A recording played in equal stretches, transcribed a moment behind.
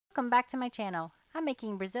Welcome back to my channel. I'm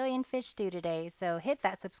making Brazilian fish stew today, so hit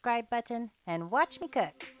that subscribe button and watch me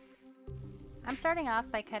cook. I'm starting off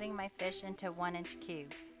by cutting my fish into 1-inch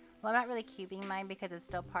cubes. Well, I'm not really cubing mine because it's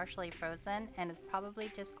still partially frozen and it's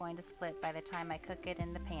probably just going to split by the time I cook it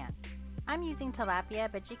in the pan. I'm using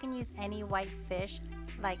tilapia, but you can use any white fish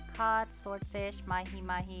like cod, swordfish,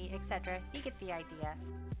 mahi-mahi, etc. You get the idea.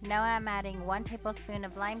 Now I'm adding 1 tablespoon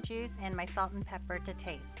of lime juice and my salt and pepper to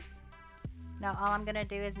taste. Now all I'm going to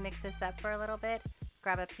do is mix this up for a little bit,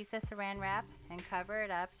 grab a piece of saran wrap and cover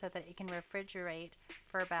it up so that it can refrigerate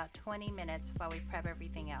for about 20 minutes while we prep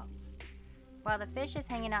everything else. While the fish is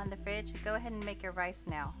hanging out in the fridge, go ahead and make your rice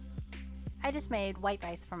now. I just made white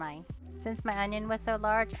rice for mine. Since my onion was so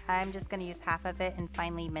large, I'm just going to use half of it and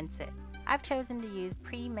finely mince it. I've chosen to use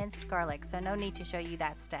pre-minced garlic, so no need to show you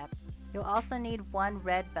that step. You'll also need 1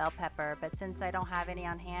 red bell pepper, but since I don't have any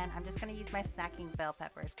on hand, I'm just going to use my snacking bell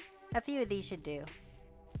peppers. A few of these should do.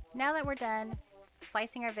 Now that we're done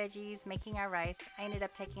slicing our veggies, making our rice, I ended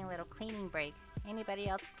up taking a little cleaning break. Anybody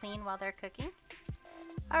else clean while they're cooking?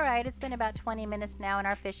 Alright, it's been about 20 minutes now and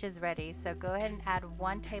our fish is ready, so go ahead and add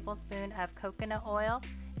 1 tablespoon of coconut oil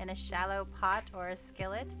in a shallow pot or a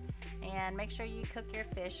skillet, and make sure you cook your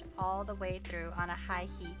fish all the way through on a high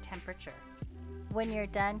heat temperature. When you're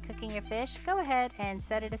done cooking your fish, go ahead and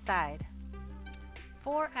set it aside.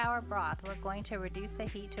 For our broth, we're going to reduce the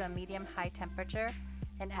heat to a medium-high temperature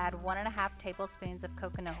and add 1.5 tablespoons of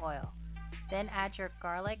coconut oil. Then add your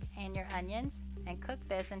garlic and your onions and cook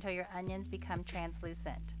this until your onions become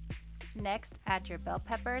translucent. Next, add your bell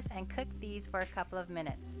peppers and cook these for a couple of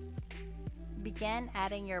minutes. Begin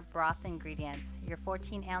adding your broth ingredients, your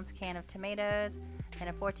 14-ounce can of tomatoes and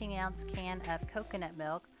a 14-ounce can of coconut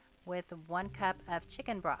milk with 1 cup of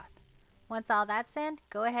chicken broth. Once all that's in,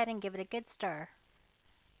 go ahead and give it a good stir.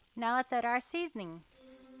 Now let's add our seasoning.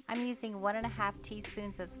 I'm using 1.5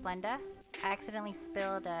 teaspoons of Splenda. I accidentally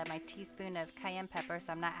spilled my teaspoon of cayenne pepper,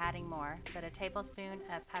 so I'm not adding more, but a tablespoon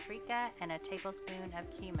of paprika and a tablespoon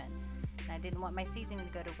of cumin. And I didn't want my seasoning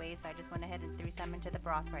to go to waste, so I just went ahead and threw some into the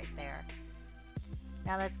broth right there.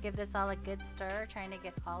 Now let's give this all a good stir, trying to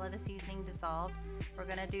get all of the seasoning dissolved. We're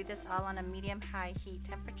going to do this all on a medium-high heat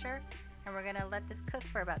temperature, and we're going to let this cook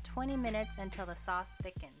for about 20 minutes until the sauce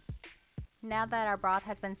thickens. Now that our broth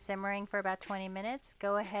has been simmering for about 20 minutes,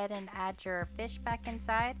 go ahead and add your fish back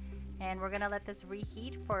inside, and we're going to let this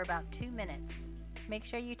reheat for about 2 minutes. Make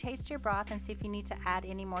sure you taste your broth and see if you need to add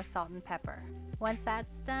any more salt and pepper. Once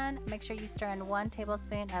that's done, make sure you stir in 1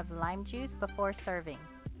 tablespoon of lime juice before serving.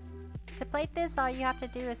 To plate this, all you have to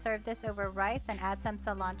do is serve this over rice and add some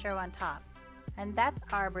cilantro on top. And that's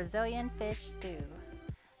our Brazilian fish stew.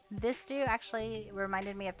 This stew actually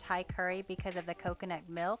reminded me of Thai curry because of the coconut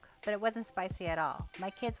milk, but it wasn't spicy at all. My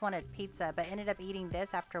kids wanted pizza, but ended up eating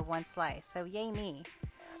this after 1 slice, so yay me.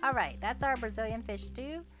 Alright, that's our Brazilian fish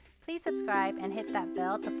stew. Please subscribe and hit that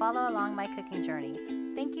bell to follow along my cooking journey.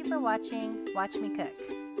 Thank you for watching. Watch me cook.